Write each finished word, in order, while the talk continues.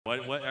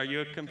What? Are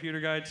you a computer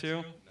guy too?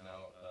 No,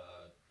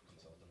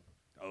 consultant.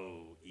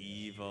 Oh,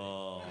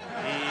 evil.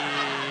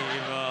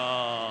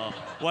 Evil.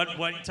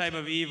 What type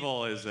of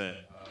evil is it?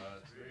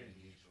 It's very niche.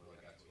 We're like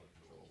export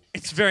controls.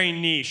 It's very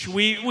niche.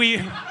 We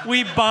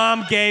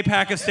bomb gay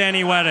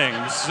Pakistani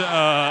weddings.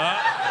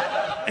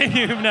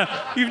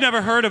 You've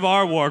never heard of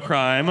our war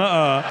crime.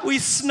 We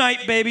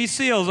snipe baby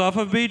seals off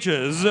of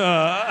beaches.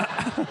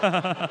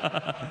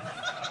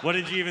 What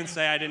did you even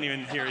say? I didn't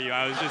even hear you.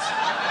 I was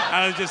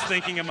just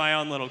thinking of my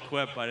own little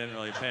quip. I didn't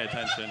really pay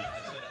attention. I said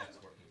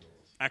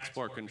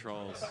export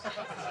controls. Export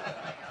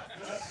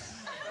controls.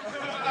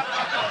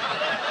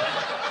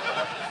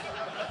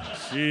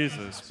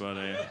 Jesus,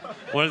 buddy.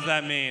 What does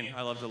that mean?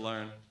 I love to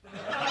learn.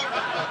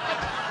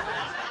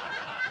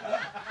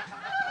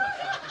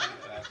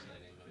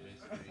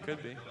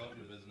 Could be. Don't do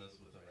business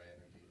with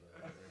Iran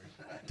or Cuba.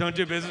 Don't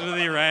do business with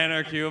Iran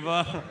or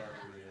Cuba?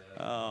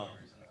 Oh.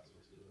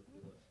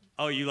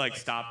 Oh, you like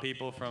stop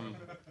people from...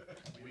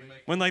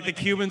 When like the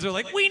Cubans are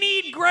like, we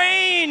need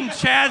grain!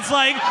 Chad's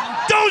like,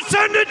 don't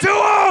send it to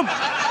them!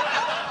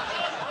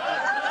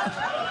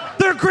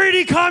 They're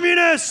greedy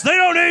communists! They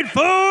don't need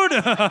food!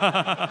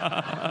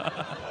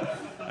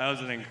 That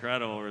was an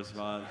incredible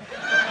response.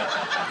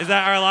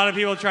 Are a lot of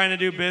people trying to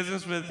do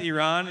business with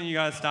Iran and you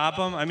gotta stop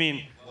them? I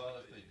mean... Well,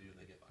 if they do,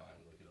 they get fined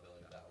like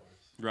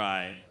 $1 billion.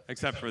 Right.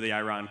 Except for the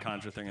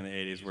Iran-Contra thing in the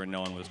 80s where no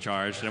one was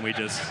charged and we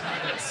just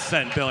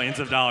sent billions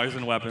of dollars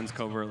in weapons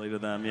covertly to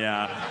them,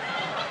 yeah.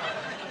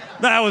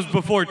 That was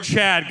before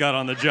Chad got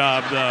on the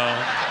job, though.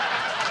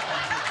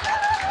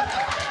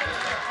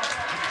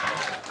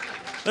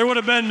 There would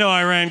have been no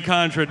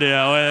Iran-Contra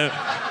deal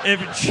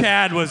if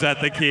Chad was at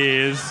the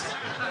keys.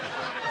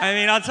 I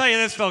mean, I'll tell you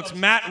this, folks.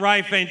 Matt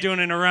Rife ain't doing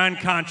an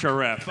Iran-Contra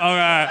riff, all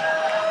right?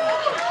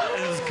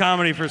 This is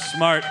comedy for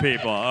smart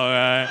people, all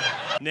right?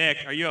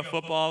 Nick, are you a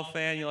football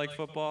fan? You like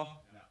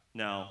football?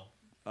 No.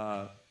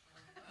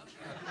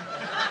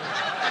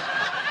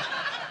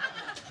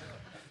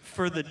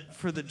 For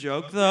the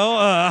joke, though?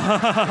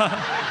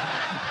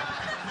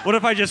 What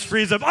if I just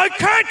freeze up? I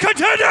can't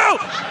continue!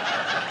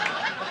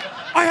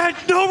 I had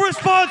no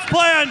response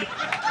planned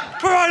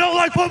for I don't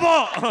like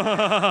football!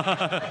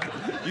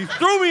 You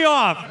threw me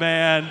off,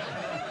 man.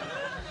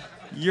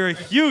 You're a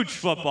huge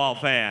football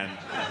fan.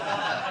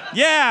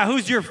 Yeah,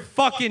 who's your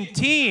fucking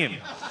team?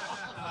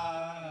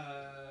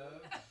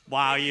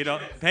 Wow, you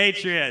don't...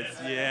 Patriots,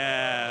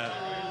 yeah.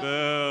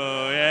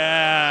 Boo,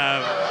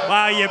 yeah.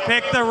 Wow, you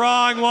picked the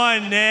wrong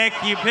one, Nick.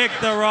 You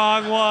picked the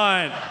wrong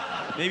one.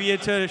 Maybe you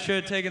should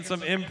have taken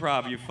some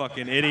improv, you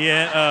fucking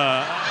idiot.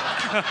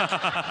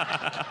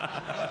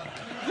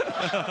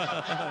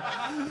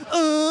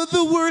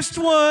 The worst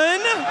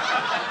one.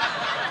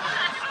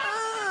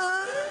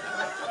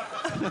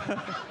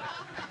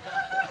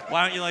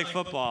 Why don't you like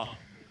football?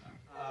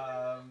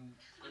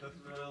 The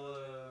thrill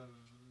of...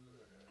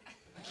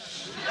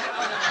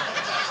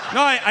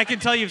 No, I can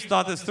tell you've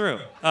thought this through.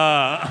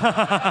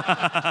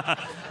 I'm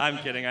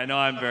kidding. I know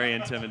I'm very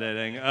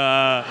intimidating.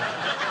 I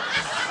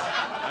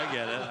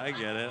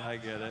get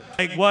it.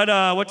 Like,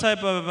 what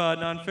type of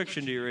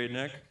nonfiction do you read,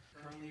 Nick?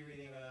 Currently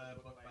reading a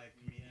book by a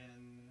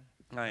comedian.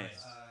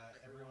 Nice.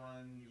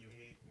 Everyone You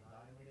Hate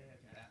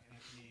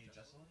Anthony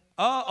Jeselnik.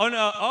 Oh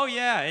no. Oh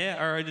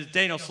yeah. Or it's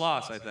Daniel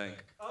Sloss, I think.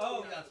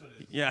 Oh, that's what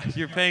it is. Yeah,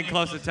 you're paying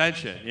close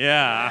attention.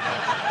 Yeah.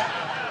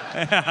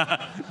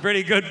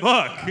 Pretty good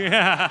book.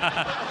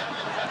 Yeah.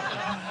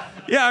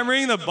 Yeah, I'm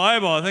reading the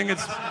Bible. I think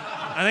it's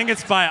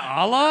by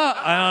Allah.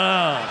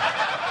 I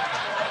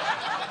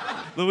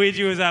don't know.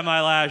 Luigi was at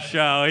my last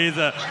show. He's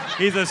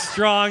a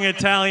strong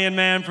Italian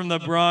man from the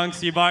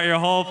Bronx. You brought your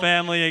whole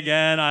family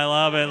again. I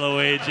love it,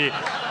 Luigi.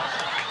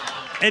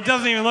 It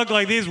doesn't even look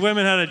like these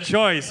women had a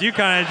choice. You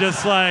kind of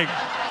just like,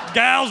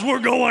 gals, we're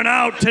going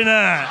out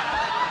tonight.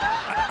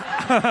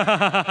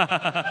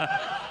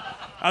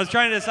 I was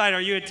trying to decide, are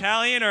you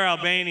Italian or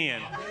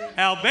Albanian?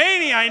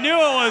 Albanian, I knew it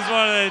was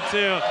one of the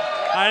two.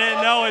 I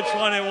didn't know which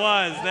one it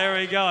was. There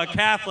we go, a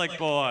Catholic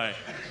boy.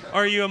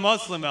 Or are you a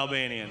Muslim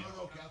Albanian?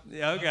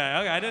 Yeah, okay,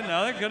 I didn't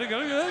know that. Good.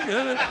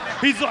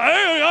 He's like,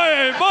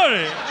 hey,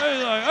 buddy.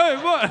 He's like, hey,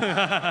 buddy.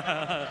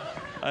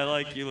 I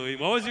like you, Louis.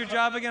 What was your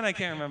job again? I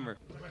can't remember.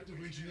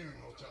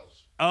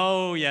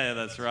 Oh yeah,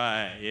 that's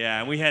right.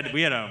 Yeah, we had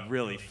a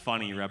really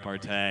funny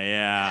repartee.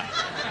 Yeah,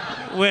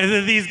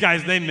 these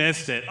guys, they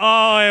missed it.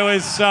 Oh, it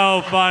was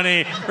so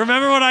funny.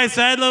 Remember what I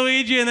said,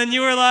 Luigi? And then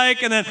you were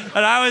like, and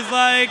I was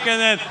like,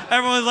 and then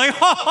everyone was like,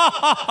 ha ha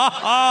ha ha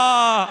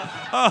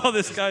ha. Oh,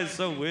 this guy's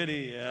so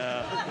witty.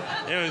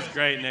 Yeah, it was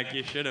great, Nick.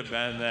 You should have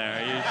been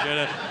there. You should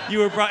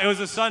have. It was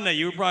a Sunday.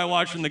 You were probably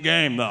watching the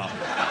game though.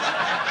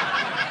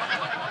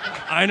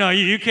 I know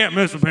you can't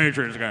miss a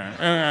Patriots game.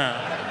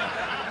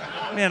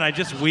 Man, I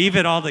just weave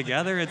it all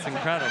together. It's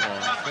incredible.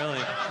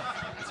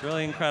 It's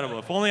really incredible.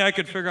 If only I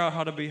could figure out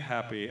how to be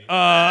happy.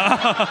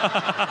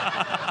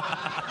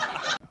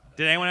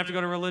 Did anyone have to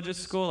go to religious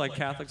school, like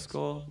Catholic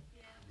school?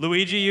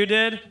 Luigi, you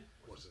did?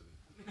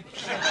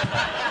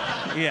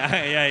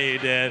 Yeah, you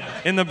did.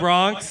 In the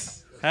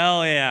Bronx?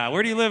 Hell yeah.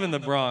 Where do you live in the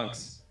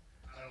Bronx?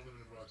 I don't live in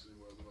the Bronx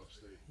anymore. I live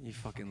upstate. You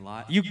fucking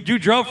lie. You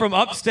drove from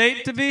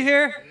upstate to be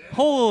here?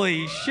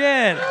 Holy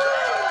shit.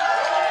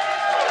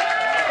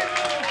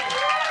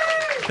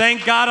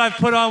 Thank God I've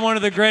put on one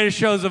of the greatest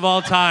shows of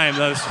all time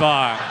thus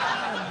far.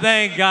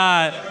 Thank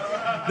God.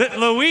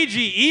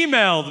 Luigi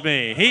emailed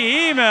me.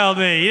 He emailed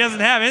me. He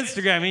doesn't have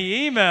Instagram.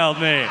 He emailed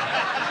me.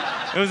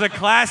 It was a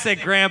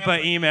classic grandpa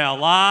email.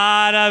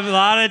 Lot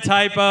of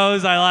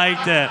typos. I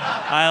liked it.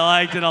 I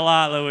liked it a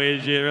lot,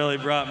 Luigi. It really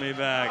brought me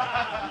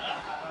back.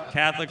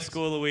 Catholic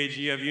school,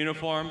 Luigi. You have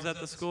uniforms at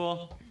the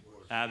school?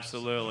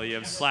 Absolutely. You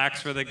have slacks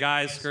for the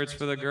guys, skirts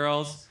for the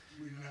girls?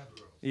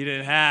 You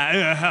didn't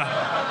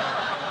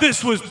have.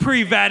 This was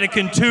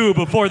pre-Vatican II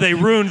before they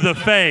ruined the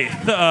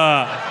faith.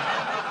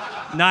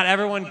 Not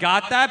everyone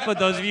got that, but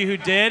those of you who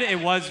did, it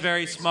was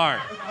very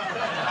smart.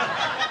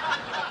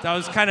 That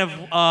was kind of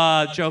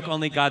a joke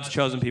only God's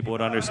chosen people would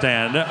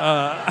understand.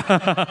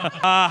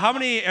 How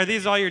many, are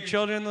these all your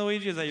children,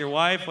 Luigi? Is that your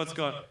wife? What's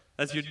going on?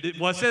 That's your,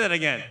 well, say that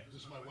again.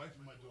 This is my wife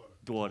and my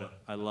Daughter. daughter.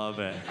 I love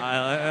it.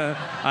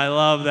 I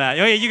love that.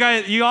 Oh yeah,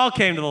 you all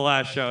came to the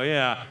last show,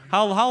 yeah.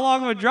 How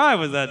long of a drive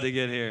was that to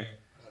get here?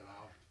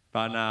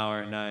 About an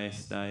hour.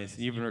 Nice.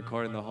 You've been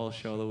recording the whole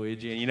show,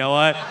 Luigi, and you know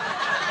what?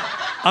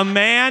 A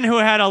man who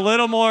had a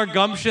little more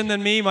gumption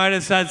than me might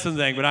have said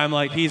something, but I'm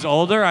like, he's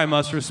older, I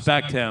must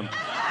respect him.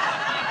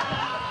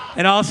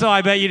 And also,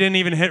 I bet you didn't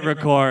even hit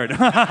record. Oh,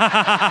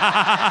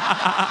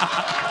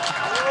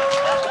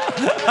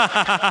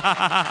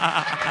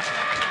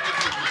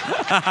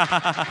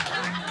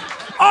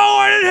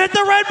 I didn't hit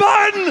the red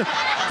button!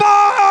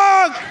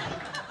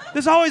 Fuck!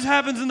 This always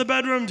happens in the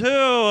bedroom, too.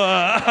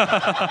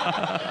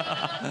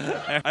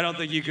 I don't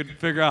think you could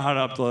figure out how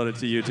to upload it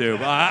to YouTube.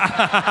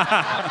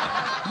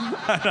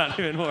 I'm not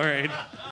even worried.